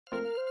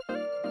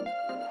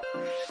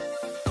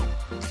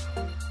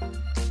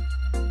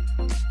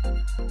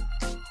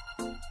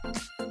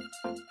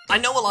I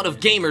know a lot of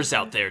gamers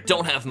out there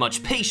don't have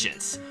much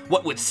patience.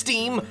 What with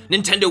Steam,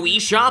 Nintendo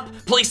eShop,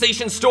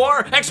 PlayStation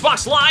Store,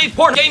 Xbox Live,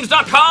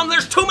 PornGames.com,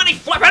 there's too many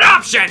flippin'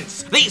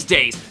 options! These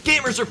days,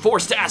 gamers are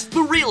forced to ask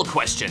the real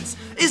questions.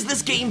 Is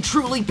this game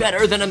truly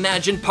better than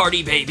imagined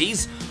Party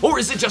Babies? Or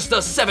is it just a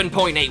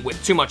 7.8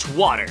 with too much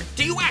water?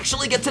 Do you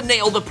actually get to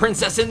nail the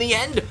princess in the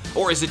end?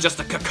 Or is it just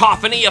a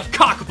cacophony of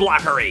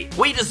cock-blockery?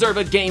 We deserve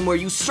a game where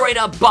you straight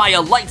up buy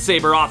a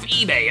lightsaber off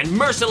eBay and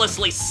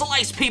mercilessly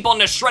slice people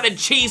into shredded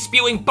cheese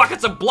spewing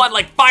buckets of blood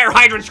like fire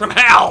hydrants from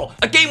hell!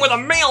 A game where the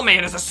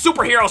mailman is a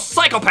superhero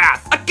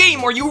psychopath! A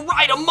game where you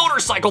ride a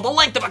motorcycle the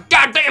length of a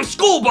goddamn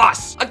school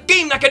bus! A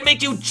game that can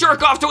make you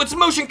jerk off to its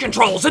motion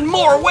controls in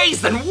more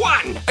ways than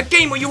one! A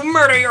game where you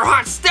murder your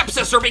hot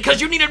stepsister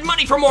because you needed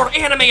money for more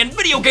anime and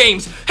video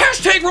games!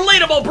 Hashtag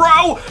relatable,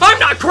 bro! I'm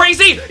not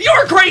crazy!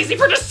 You're crazy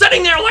for just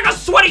sitting there like a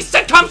sweaty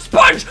sitcom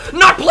sponge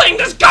not playing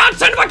this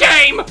godsend of a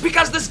game!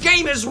 Because this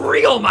game is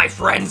real, my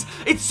friends!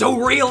 It's so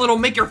real it'll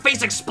make your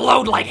face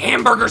explode like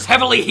hamburgers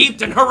heavily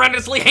heaped in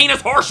horrendously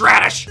heinous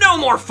horseradish! No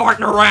more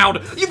farting around!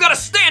 You gotta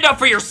stand up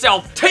for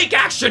yourself! Take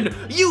action!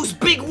 Use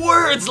big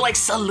words like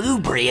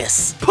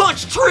salubrious!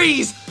 Punch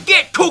trees!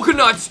 Get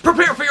coconuts!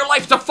 Prepare for your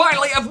life to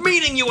finally have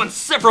meaning, you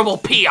insufferable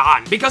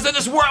peon! Because in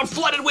this world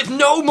flooded with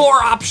no more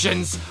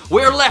options,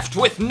 we're left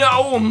with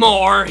no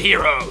more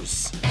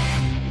heroes!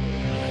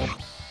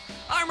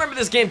 I remember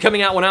this game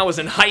coming out when I was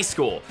in high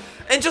school,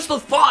 and just the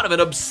thought of an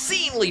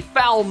obscenely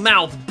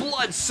foul-mouthed,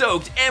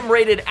 blood-soaked,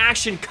 M-rated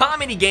action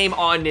comedy game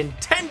on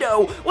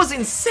Nintendo was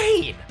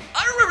insane!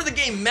 I remember the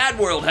game Mad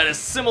World had a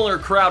similar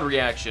crowd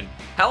reaction.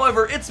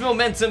 However, its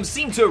momentum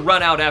seemed to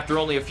run out after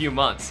only a few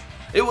months.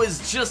 It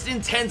was just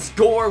intense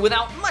gore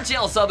without much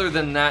else other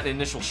than that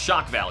initial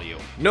shock value.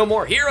 No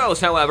More Heroes,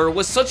 however,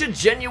 was such a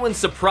genuine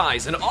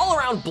surprise and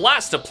all-around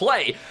blast to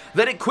play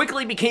that it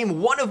quickly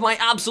became one of my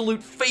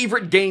absolute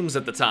favorite games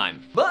at the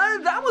time.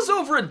 But that was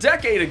over a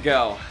decade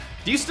ago.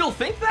 Do you still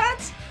think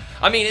that?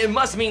 I mean, it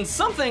must mean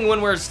something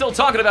when we're still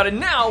talking about it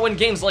now when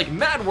games like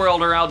Mad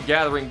World are out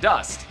gathering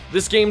dust.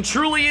 This game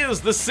truly is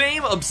the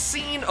same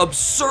obscene,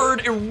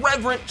 absurd,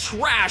 irreverent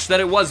trash that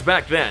it was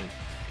back then,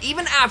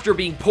 even after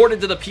being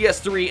ported to the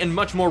PS3 and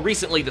much more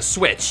recently the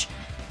Switch.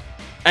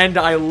 And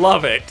I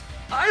love it.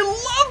 I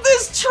love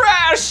this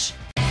trash!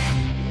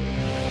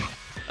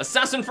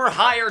 Assassin for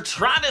hire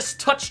Travis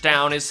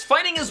Touchdown is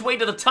fighting his way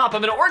to the top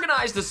of an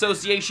organized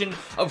association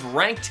of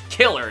ranked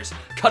killers,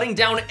 cutting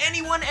down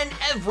anyone and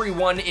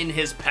everyone in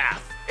his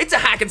path. It's a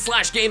hack and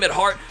slash game at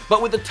heart,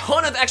 but with a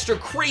ton of extra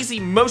crazy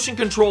motion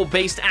control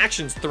based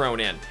actions thrown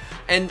in.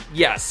 And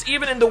yes,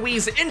 even in the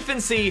Wii's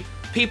infancy,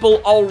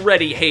 people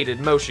already hated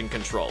motion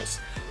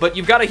controls. But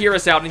you've got to hear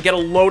us out and get a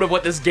load of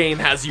what this game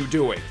has you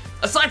doing.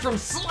 Aside from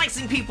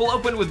slicing people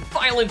open with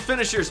violent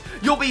finishers,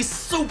 you'll be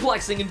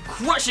suplexing and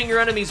crushing your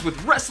enemies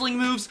with wrestling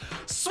moves,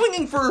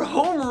 swinging for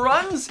home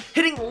runs,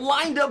 hitting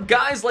lined up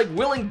guys like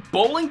willing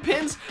bowling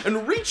pins,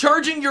 and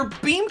recharging your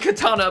beam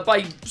katana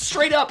by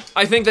straight up.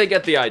 I think they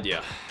get the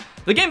idea.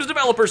 The game's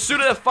developer,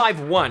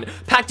 Suda51,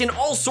 packed in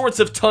all sorts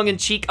of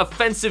tongue-in-cheek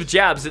offensive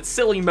jabs at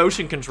silly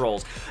motion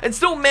controls, and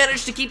still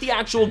managed to keep the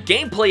actual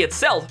gameplay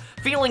itself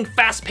feeling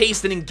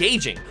fast-paced and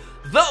engaging,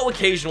 though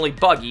occasionally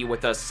buggy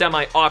with a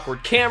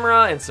semi-awkward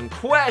camera and some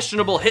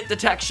questionable hit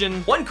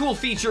detection. One cool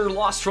feature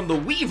lost from the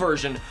Wii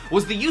version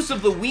was the use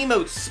of the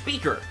Wiimote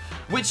speaker,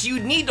 which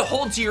you'd need to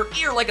hold to your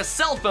ear like a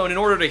cell phone in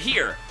order to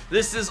hear.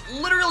 This is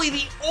literally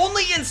the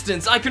only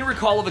instance I can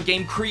recall of a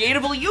game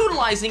creatively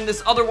utilizing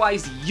this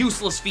otherwise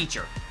useless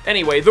feature.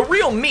 Anyway, the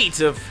real meat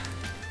of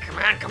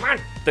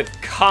the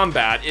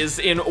combat is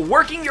in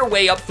working your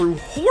way up through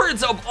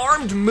hordes of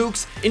armed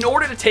mooks in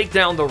order to take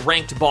down the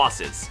ranked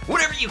bosses.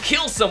 Whenever you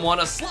kill someone,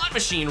 a slot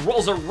machine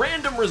rolls a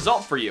random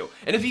result for you,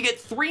 and if you get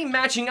 3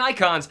 matching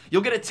icons,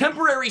 you'll get a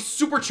temporary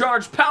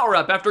supercharged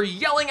power-up after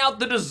yelling out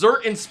the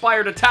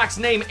dessert-inspired attack's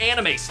name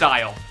anime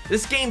style.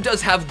 This game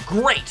does have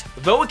great,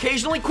 though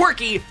occasionally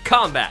quirky,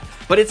 combat,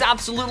 but it's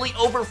absolutely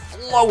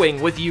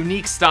overflowing with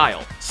unique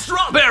style.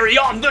 Strawberry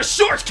on the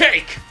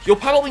shortcake! You'll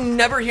probably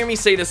never hear me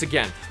say this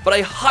again, but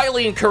I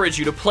highly encourage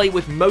you to play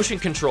with motion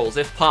controls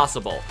if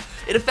possible.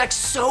 It affects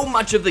so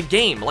much of the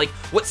game, like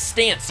what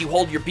stance you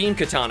hold your beam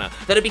katana,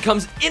 that it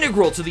becomes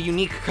integral to the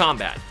unique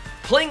combat.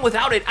 Playing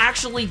without it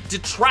actually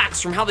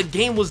detracts from how the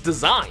game was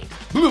designed.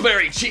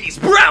 Blueberry cheese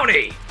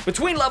brownie!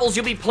 Between levels,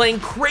 you'll be playing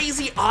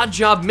crazy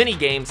odd-job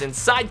minigames and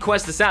side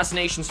quest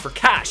assassinations for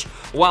cash,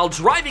 while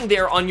driving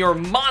there on your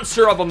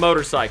monster of a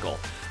motorcycle.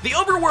 The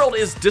overworld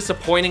is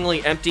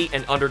disappointingly empty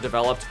and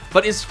underdeveloped,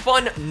 but is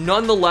fun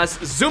nonetheless,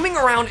 zooming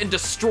around and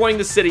destroying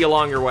the city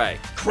along your way.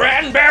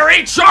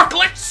 Cranberry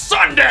chocolate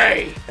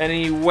sundae!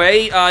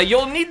 Anyway,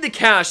 you'll need the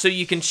cash so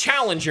you can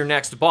challenge your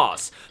next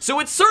boss, so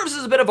it serves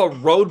as a bit of a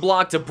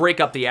roadblock to break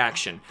up the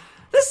action.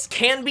 This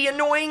can be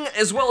annoying,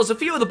 as well as a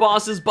few of the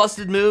boss's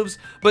busted moves,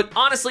 but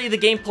honestly, the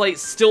gameplay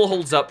still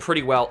holds up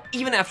pretty well,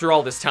 even after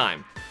all this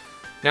time.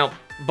 Now,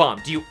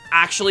 Bomb, do you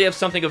actually have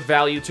something of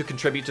value to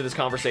contribute to this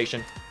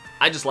conversation?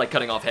 I just like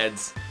cutting off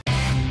heads.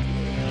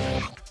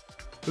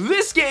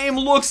 This game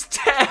looks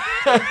terrible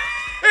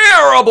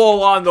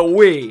on the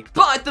Wii.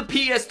 But the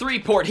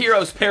PS3 port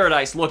Heroes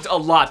Paradise looked a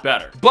lot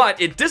better. But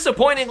it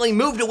disappointingly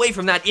moved away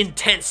from that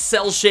intense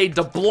cell shade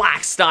to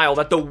black style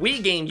that the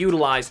Wii game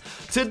utilized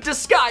to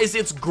disguise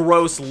its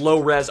gross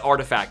low-res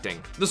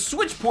artifacting. The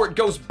Switch port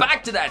goes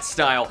back to that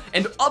style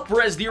and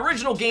up-res the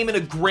original game in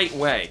a great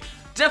way,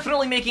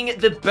 definitely making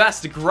it the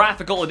best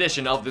graphical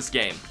edition of this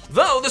game.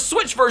 Though the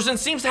Switch version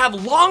seems to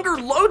have longer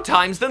load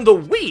times than the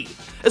Wii,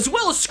 as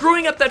well as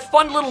screwing up that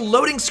fun little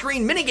loading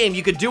screen minigame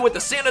you could do with the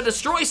Santa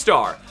Destroy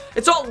Star.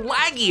 It's all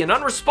laggy and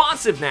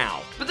unresponsive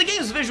now. But the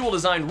game's visual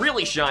design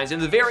really shines in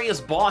the various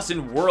boss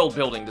and world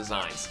building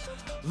designs.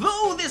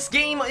 Though this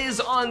game is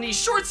on the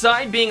short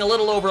side, being a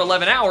little over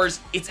 11 hours,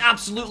 it's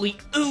absolutely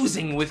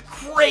oozing with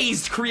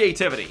crazed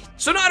creativity.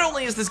 So not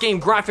only is this game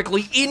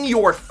graphically in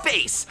your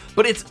face,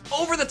 but its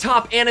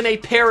over-the-top anime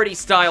parody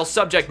style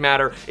subject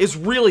matter is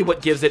really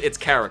what gives it its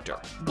character.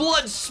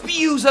 Blood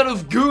spews out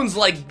of goons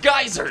like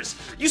geysers.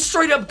 You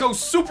straight up go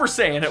Super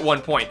Saiyan at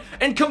one point,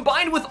 and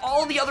combined with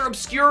all the other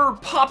obscure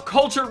pop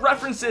culture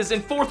references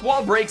and fourth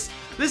wall breaks,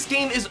 this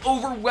game is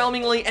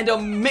overwhelmingly and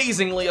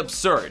amazingly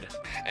absurd.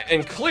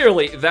 And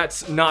clearly,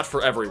 that's not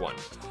for everyone.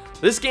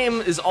 This game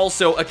is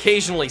also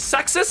occasionally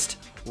sexist,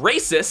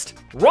 racist,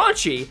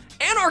 raunchy,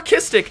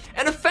 anarchistic,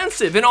 and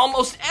offensive in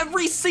almost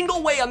every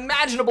single way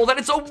imaginable that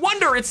it's a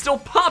wonder it's still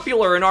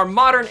popular in our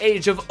modern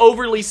age of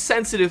overly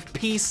sensitive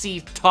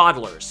PC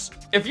toddlers.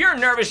 If you're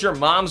nervous your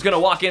mom's gonna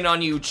walk in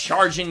on you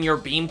charging your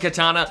beam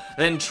katana,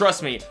 then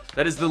trust me,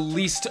 that is the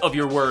least of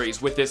your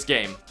worries with this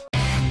game.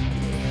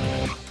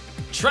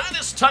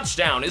 Travis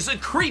Touchdown is a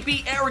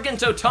creepy, arrogant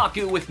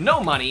otaku with no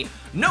money,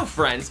 no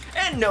friends,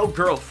 and no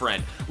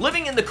girlfriend,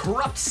 living in the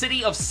corrupt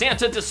city of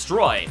Santa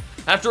Destroy.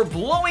 After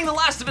blowing the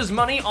last of his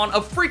money on a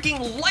freaking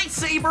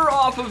lightsaber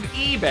off of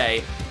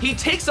eBay, he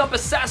takes up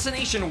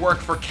assassination work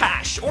for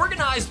cash,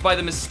 organized by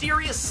the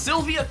mysterious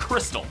Sylvia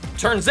Crystal.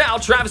 Turns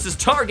out Travis's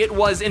target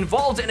was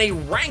involved in a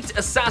ranked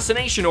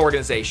assassination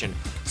organization,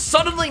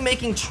 suddenly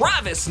making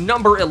Travis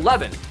number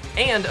 11,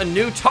 and a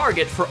new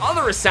target for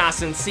other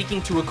assassins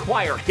seeking to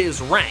acquire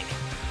his rank.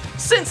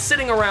 Since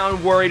sitting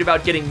around worried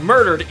about getting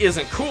murdered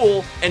isn't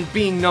cool, and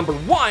being number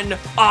 1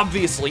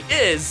 obviously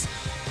is,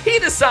 he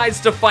decides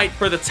to fight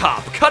for the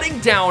top, cutting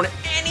down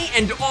any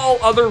and all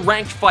other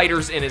ranked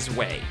fighters in his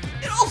way.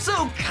 It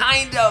also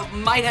kinda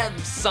might have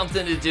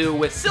something to do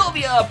with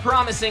Sylvia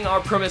promising our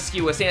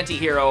promiscuous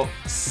anti-hero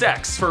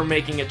sex for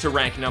making it to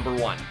rank number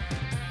 1.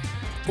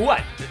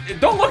 What?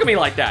 Don't look at me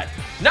like that.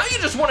 Now you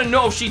just want to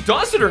know if she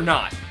does it or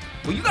not.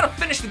 Well, you gotta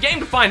finish the game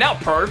to find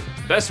out, perv.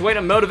 Best way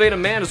to motivate a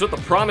man is with the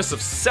promise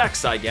of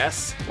sex, I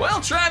guess.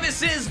 Well,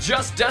 Travis is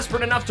just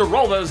desperate enough to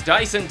roll those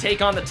dice and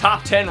take on the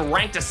top 10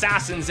 ranked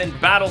assassins in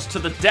battles to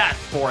the death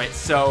for it,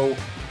 so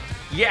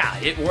yeah,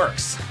 it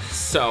works.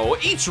 So,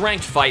 each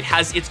ranked fight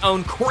has its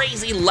own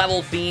crazy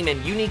level theme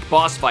and unique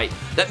boss fight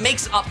that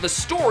makes up the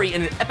story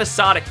in an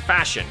episodic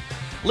fashion,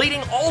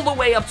 leading all the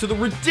way up to the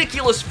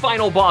ridiculous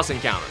final boss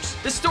encounters.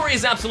 This story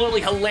is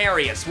absolutely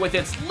hilarious, with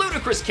its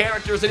ludicrous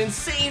characters and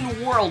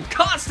insane world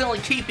constantly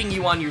keeping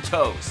you on your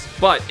toes.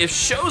 But if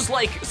shows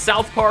like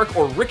South Park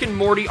or Rick and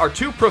Morty are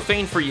too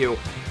profane for you,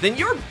 then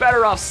you're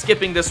better off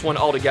skipping this one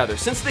altogether,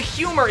 since the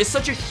humor is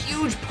such a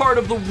huge part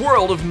of the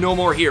world of No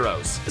More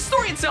Heroes. The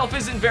story itself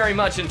isn't very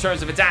much in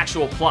terms of its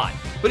actual plot,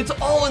 but it's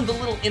all in the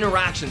little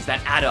interactions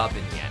that add up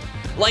in the end.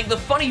 Like the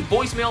funny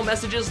voicemail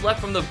messages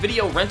left from the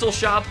video rental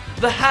shop,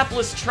 the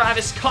hapless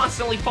Travis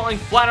constantly falling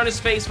flat on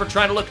his face for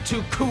trying to look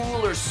too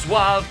cool or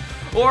suave,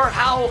 or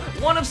how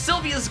one of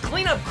Sylvia's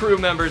cleanup crew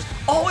members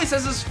always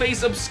has his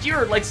face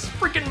obscured like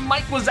freaking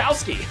Mike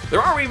Wazowski.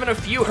 There are even a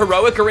few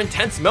heroic or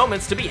intense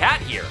moments to be had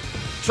here.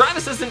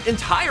 Travis isn't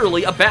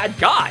entirely a bad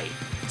guy.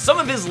 Some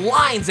of his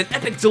lines and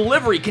epic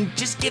delivery can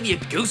just give you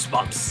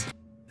goosebumps.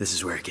 This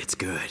is where it gets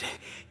good.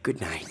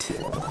 Good night.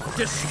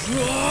 Destroy!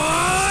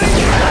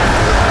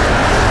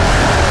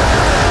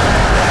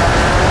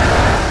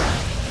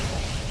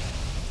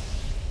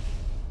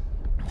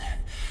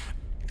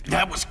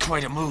 That was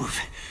quite a move.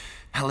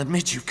 I'll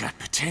admit you've got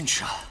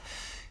potential.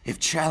 If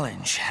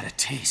challenge had a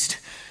taste,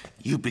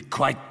 you'd be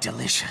quite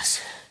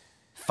delicious.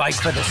 Fight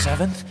for the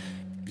 7th?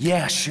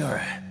 Yeah,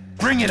 sure.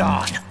 Bring it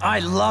on! I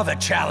love a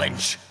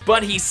challenge!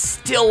 But he's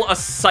still a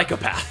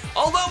psychopath.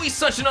 Although he's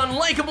such an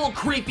unlikable,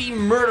 creepy,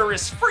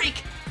 murderous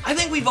freak, I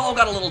think we've all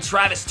got a little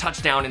Travis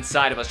Touchdown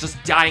inside of us,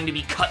 just dying to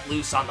be cut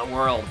loose on the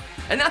world.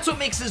 And that's what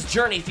makes his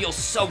journey feel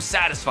so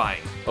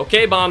satisfying.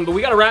 Okay, Bomb, but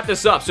we gotta wrap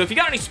this up, so if you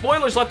got any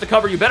spoilers left to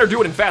cover, you better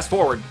do it in fast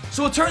forward.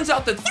 So it turns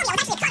out that Sylvia was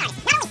actually a con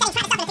artist, not only setting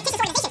Travis up in a fictitious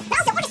organization, but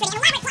also orchestrating an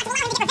elaborate plot to allow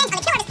him to get revenge on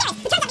the killer of his parents, who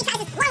turns out to be Travis' long-lost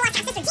half-sister Jean, which is also known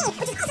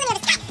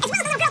as Kat, as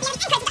well as a little girl behind his entrance,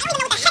 I don't even know what the heck that means,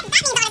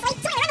 honestly. So when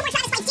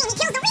Travis fights Jean, he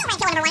kills the real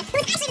rank killer number 1, who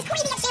is actually this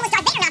crazy yet shameless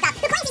Darth Vader knockoff,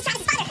 who claims he's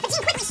Travis' father, but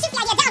Jean quickly shoots the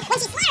idea down when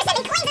she slaughters him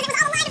and claims that it was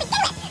all a lie to begin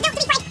with. Now, to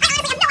be frank, I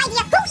honestly have no idea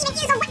who even is or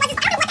what was his, I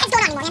don't know what the heck's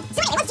going on anymore, man. So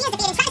anyway, once Jean is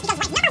defeated, Travis becomes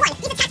rank number 1.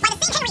 He's attacked by the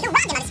same Henry who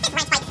robbed him on his 5th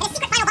rank fight in a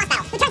secret final boss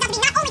battle, who turns out to be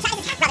not only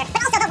Travis' half-brother, but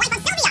also the wife of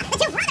Sylvia. The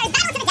two brothers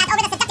battle to the death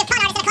over the seductive con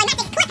artist in a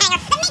climactic cliffhanger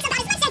that makes about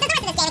as much sense as the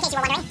rest of this game, in case you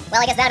were wondering.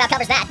 Well, I guess that about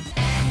covers that.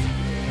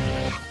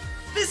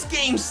 This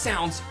game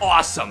sounds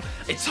awesome.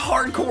 It's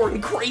hardcore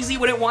and crazy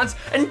when it wants,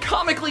 and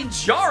comically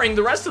jarring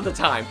the rest of the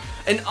time.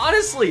 And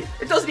honestly,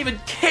 it doesn't even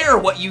care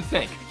what you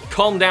think.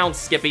 Calm down,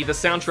 Skippy, the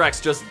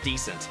soundtrack's just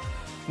decent.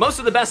 Most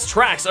of the best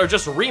tracks are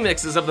just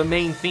remixes of the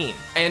main theme,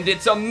 and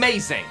it's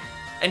amazing.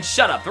 And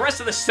shut up, the rest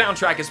of the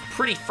soundtrack is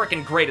pretty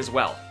freaking great as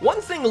well. One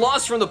thing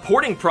lost from the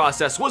porting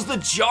process was the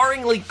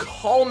jarringly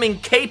calming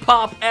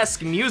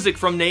K-pop-esque music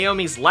from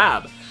Naomi's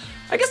lab.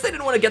 I guess they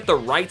didn't want to get the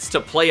rights to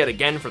play it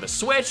again for the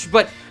Switch,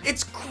 but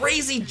its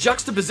crazy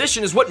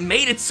juxtaposition is what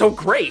made it so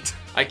great.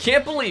 I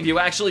can't believe you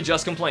actually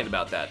just complained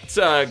about that. It's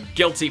a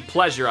guilty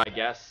pleasure, I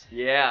guess.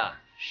 Yeah,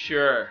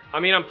 sure. I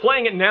mean, I'm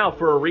playing it now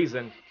for a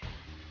reason.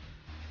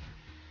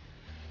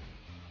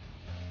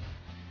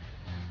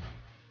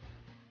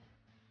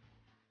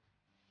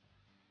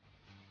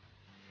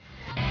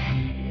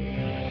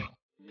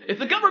 If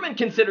the government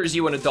considers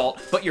you an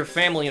adult, but your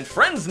family and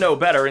friends know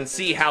better and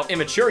see how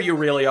immature you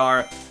really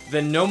are,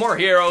 then No More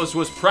Heroes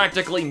was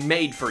practically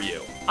made for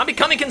you. I'm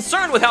becoming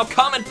concerned with how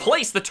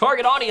commonplace the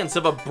target audience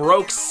of a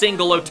broke,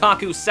 single,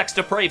 otaku,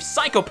 sex-depraved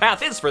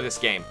psychopath is for this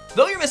game.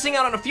 Though you're missing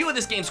out on a few of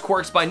this game's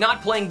quirks by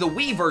not playing the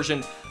Wii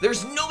version,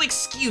 there's no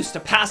excuse to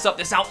pass up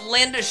this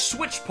outlandish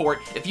Switch port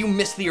if you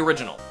missed the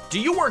original. Do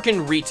you work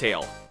in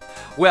retail?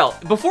 Well,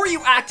 before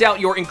you act out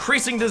your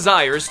increasing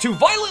desires to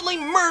violently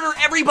murder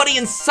everybody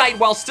in sight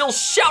while still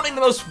shouting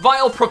the most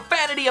vile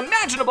profanity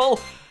imaginable,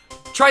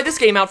 try this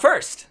game out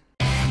first.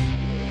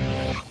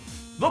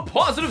 The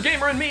positive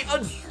gamer in me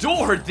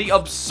adored the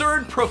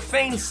absurd,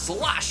 profane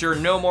slasher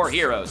No More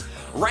Heroes,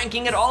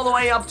 ranking it all the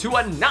way up to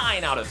a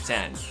 9 out of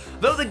 10.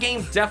 Though the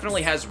game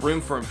definitely has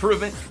room for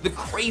improvement, the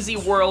crazy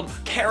world,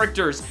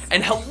 characters,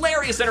 and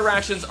hilarious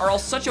interactions are all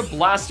such a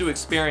blast to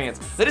experience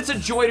that it's a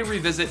joy to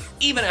revisit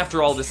even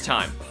after all this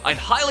time. I'd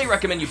highly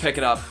recommend you pick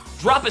it up,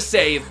 drop a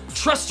save,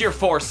 trust your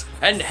force,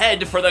 and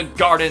head for the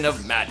Garden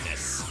of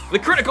Madness. The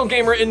critical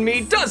gamer in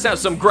me does have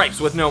some gripes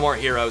with No More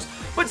Heroes,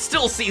 but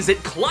still sees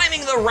it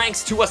climbing the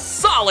ranks to a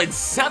solid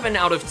 7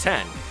 out of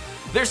 10.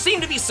 There seem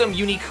to be some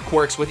unique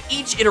quirks with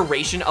each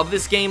iteration of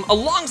this game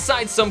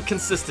alongside some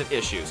consistent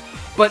issues,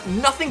 but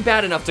nothing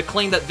bad enough to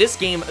claim that this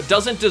game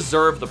doesn't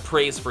deserve the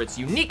praise for its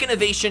unique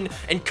innovation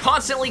and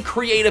constantly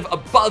creative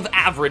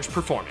above-average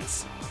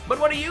performance. But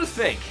what do you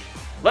think?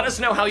 Let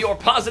us know how your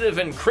positive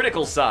and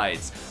critical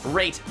sides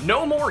rate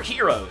No More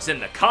Heroes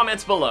in the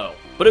comments below.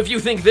 But if you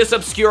think this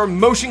obscure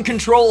motion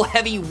control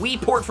heavy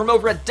Wii port from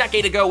over a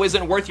decade ago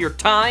isn't worth your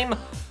time,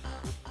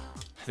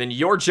 then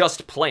you're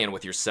just playing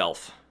with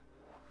yourself.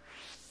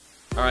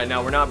 Alright,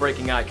 now we're not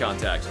breaking eye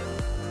contact.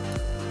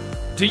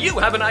 Do you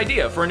have an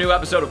idea for a new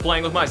episode of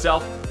Playing With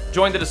Myself?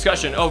 Join the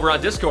discussion over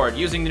on Discord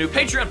using the new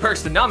Patreon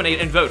perks to nominate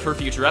and vote for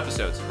future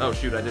episodes. Oh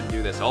shoot, I didn't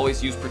do this.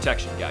 Always use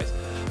protection, guys.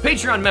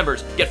 Patreon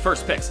members get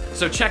first picks,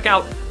 so check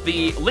out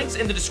the links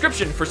in the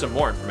description for some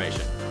more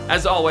information.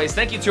 As always,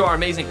 thank you to our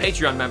amazing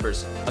Patreon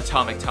members,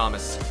 Atomic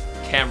Thomas,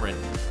 Cameron,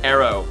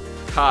 Arrow,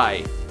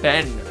 Kai,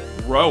 Ben,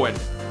 Rowan,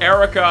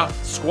 Erica,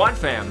 Squad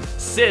Fam,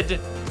 Sid,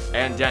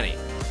 and Denny.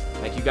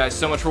 Thank you guys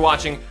so much for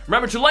watching.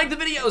 Remember to like the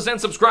videos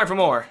and subscribe for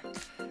more.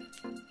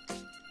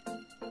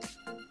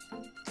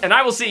 And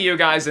I will see you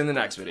guys in the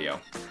next video.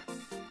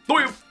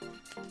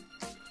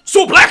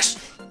 Suplex!